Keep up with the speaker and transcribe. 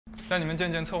带你们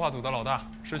见见策划组的老大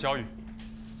施小雨。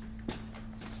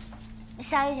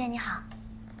小雨姐你好。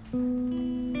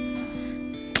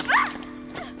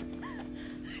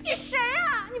这谁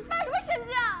啊？你发什么神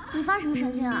经啊？你发什么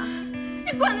神经啊？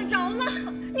你管得着吗？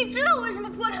你知道我为什么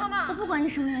泼他吗？我不管你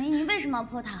什么原因，你为什么要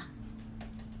泼他？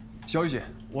小雨姐，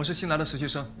我是新来的实习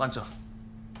生万哲。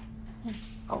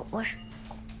我是。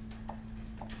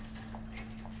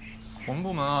我们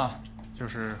部门啊，就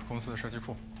是公司的设计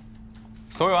库，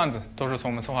所有案子都是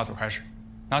从我们策划组开始。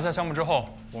拿下项目之后，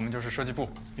我们就是设计部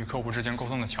与客户之间沟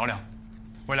通的桥梁。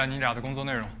未来你俩的工作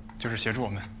内容就是协助我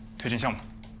们推进项目。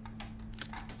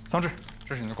桑稚，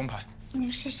这是你的工牌。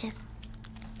谢谢。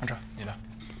安哲，你的。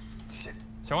谢谢。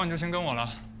小万你就先跟我了，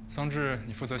桑稚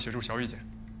你负责协助小雨姐。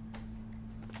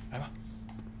来吧。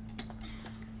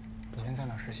以前在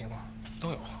哪实习过？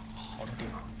都有好的地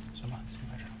方。行吧，先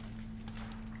开始。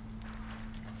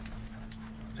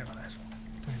这个来做。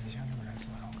对，你先这个来做，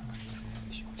然后看看有什么问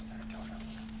题，我再来调整。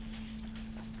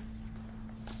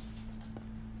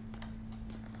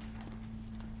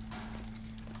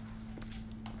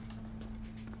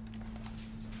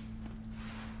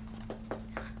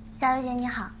小雨姐你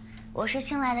好，我是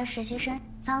新来的实习生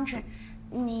桑稚，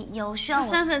你有需要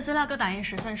我3份资料各打印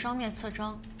10份，双面侧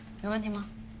装，有问题吗？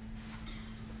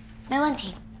没问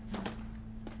题。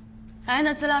打印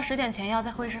的资料10点前要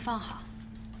在会议室放好，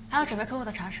还要准备客户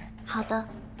的茶水。好的。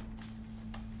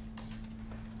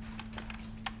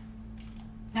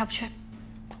你要不去？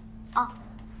哦。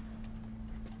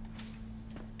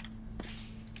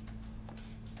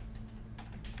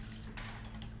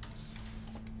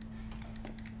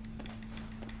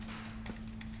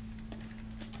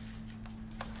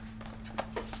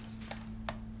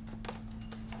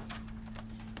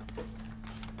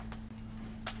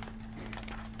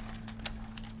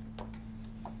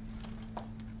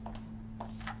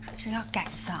这个要改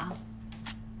一下啊，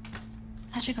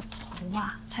它这个头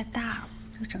啊太大了，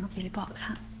这个整个比例不好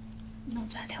看，那我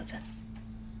再来调整。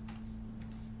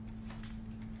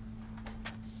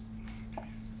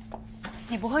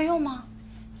你不会用吗？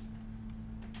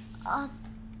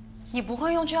你不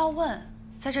会用就要问，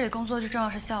在这里工作最重要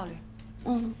是效率。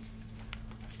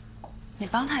你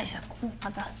帮他一下。好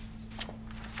的。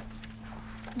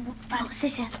谢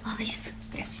谢，不好意思。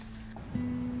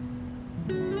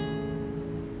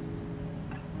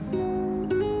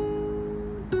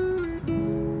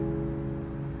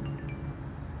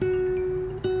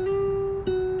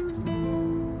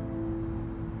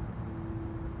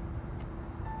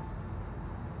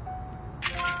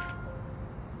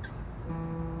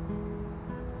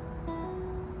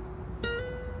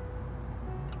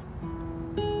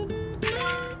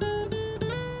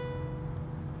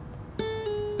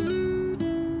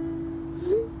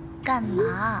干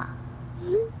嘛？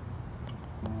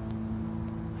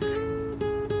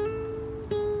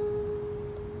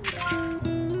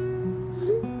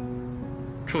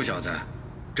臭小子，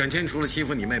整天除了欺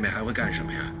负你妹妹还会干什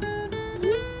么呀？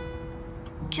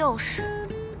就是。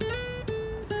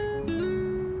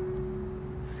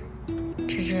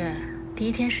芝芝，第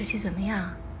一天实习怎么样？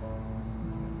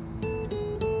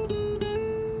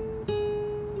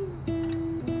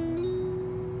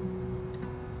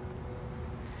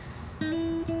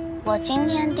我今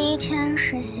天第一天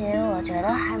实习，我觉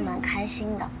得还蛮开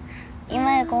心的，因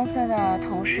为公司的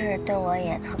同事对我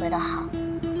也特别的好，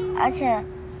而且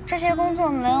这些工作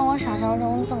没有我想象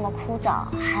中这么枯燥，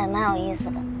还蛮有意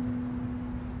思的。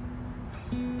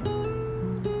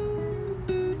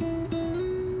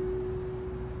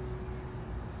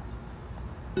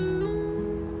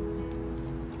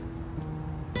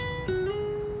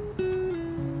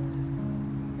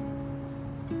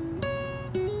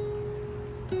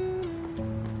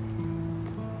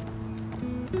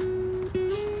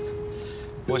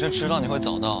我就知道你会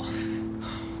早到，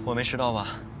我没迟到吧？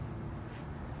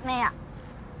没有，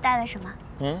带了什么？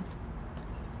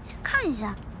看一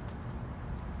下。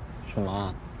什么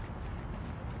啊？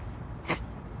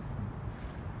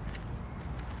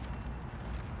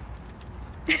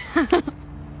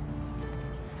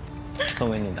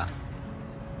送给你的。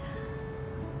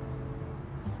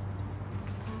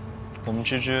我们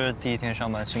芝芝第一天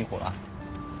上班辛苦了。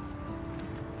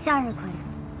向日葵。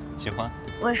喜欢？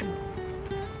为什么？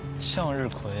向日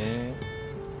葵，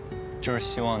就是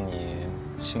希望你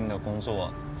新的工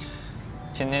作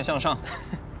天天向上。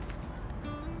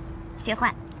喜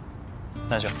欢。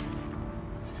那就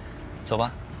走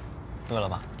吧，饿了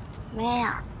吧？没有。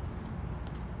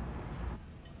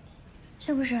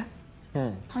是不是？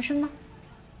好吃吗？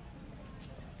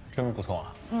真不错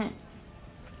啊。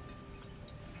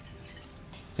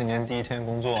今年第一天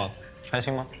工作，开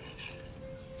心吗？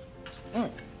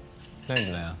累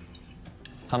不累啊？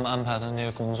他们安排的那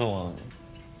些工作，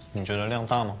你觉得量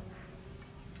大吗？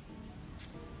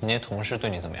你那些同事对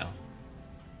你怎么样？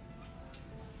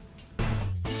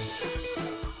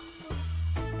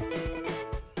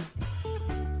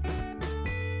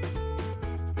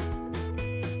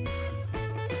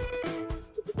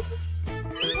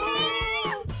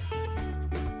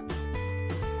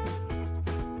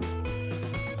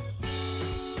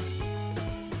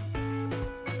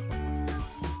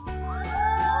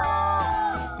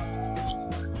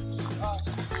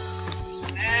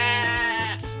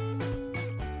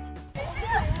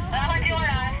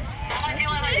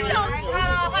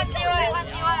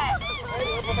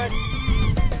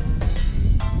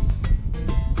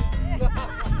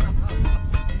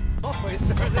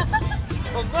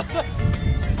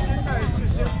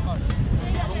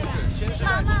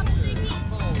妈妈不对劲，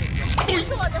这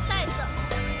是我的 size。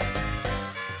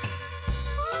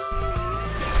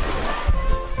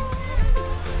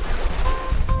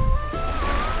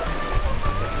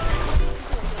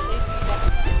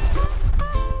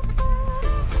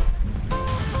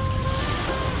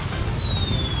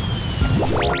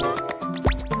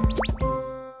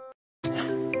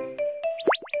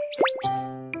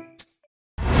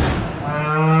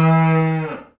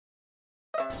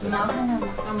你要看看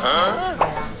吗？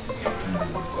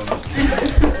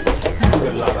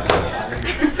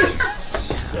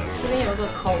这边有个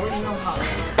口，我已经弄好了。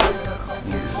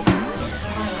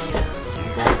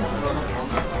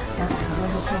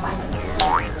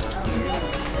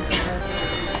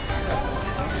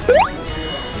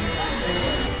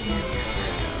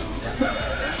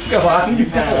干嘛？你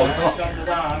看我靠！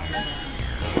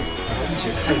而且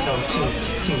太像镜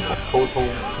头偷偷。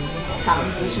藏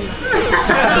不住。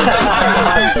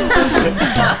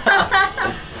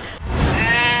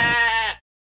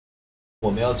我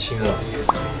们要亲了。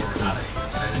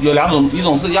有两种，一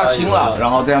种是要亲了，然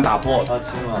后这样打破。要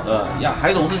亲了。还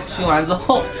有一种是亲完之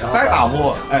后再打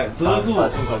破，哎，遮住。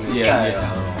也行。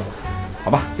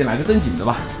好吧，先来个正经的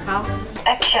吧。好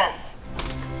 ，Action。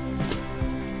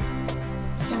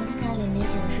想看看里面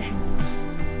写的是什么？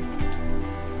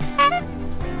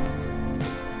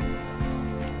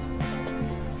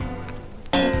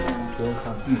不用看，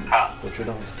好，我知道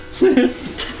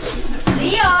李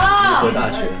友，离合大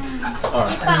学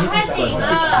你绑太紧了。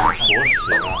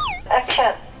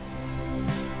Action。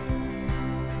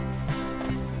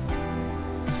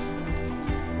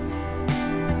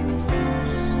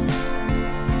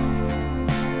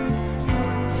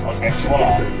OK， 说了。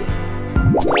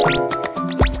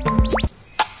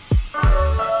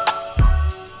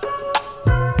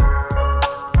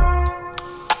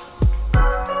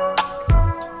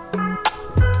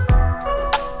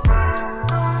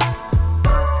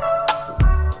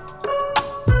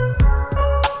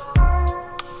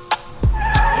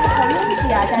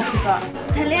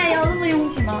谈恋爱要那么拥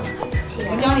挤吗？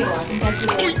我教你玩，应该是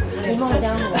你跟我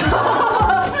江湖，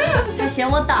还嫌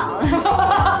我挡了。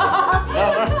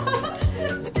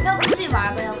要不自己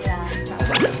玩吧，要不然。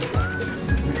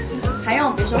还让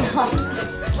我别说话。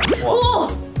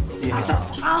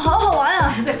啊，好好玩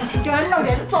啊！对，就让闹起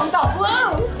来撞到，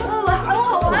哇，好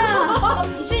好玩啊！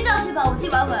你睡觉去吧，我自己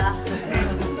玩会啊。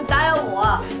不打扰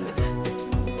我。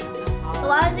我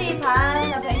玩这一盘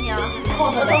要陪你啊。我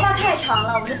头发太长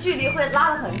了，我们的距离会拉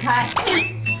得很开。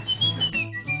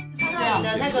看到你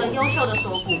的那个优秀的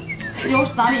锁骨，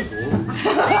哪里？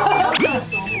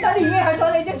它里面还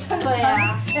穿了一件衬衫。对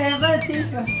呀，不是 T 恤。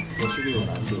我是个有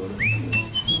难得的。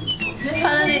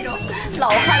穿的那种老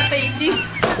汉背心。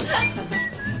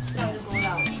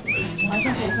完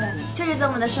全不会，就是这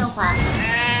么的顺滑。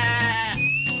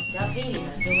只要经理们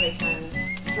就会穿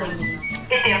卫衣吗？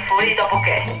一点福利都不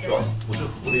给。主要不是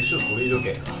福利，是福利就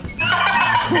给了。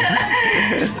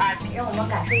让我们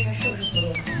感受一下是不是福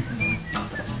利。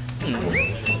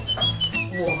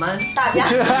我们大家，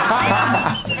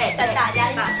哎，大家，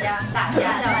你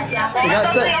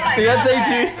看这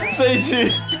一句，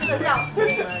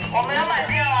我们有买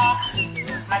票哦，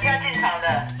买票进场的。